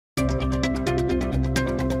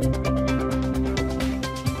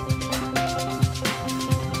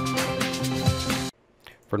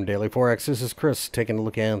From Daily Forex, this is Chris taking a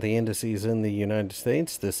look at the indices in the United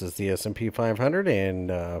States. This is the S&P 500, and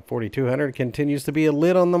 4,200 continues to be a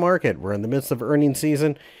lid on the market. We're in the midst of earnings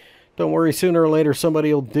season. Don't worry, sooner or later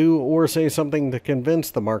somebody will do or say something to convince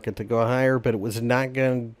the market to go higher, but it was not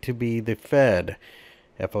going to be the Fed.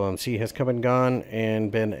 FOMC has come and gone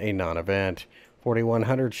and been a non-event.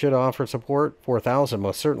 4,100 should offer support. 4,000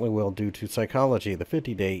 most certainly will due to psychology, the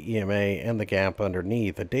 50-day EMA, and the gap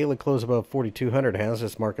underneath. A daily close above 4,200 has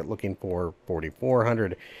this market looking for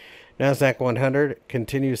 4,400. NASDAQ 100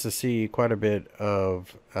 continues to see quite a bit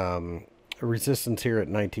of resistance here at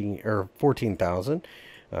 14,000.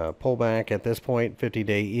 Pullback at this point.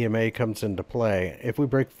 50-day EMA comes into play. If we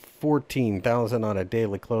break 14,000 on a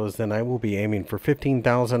daily close, then I will be aiming for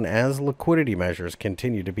 15,000 as liquidity measures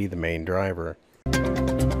continue to be the main driver.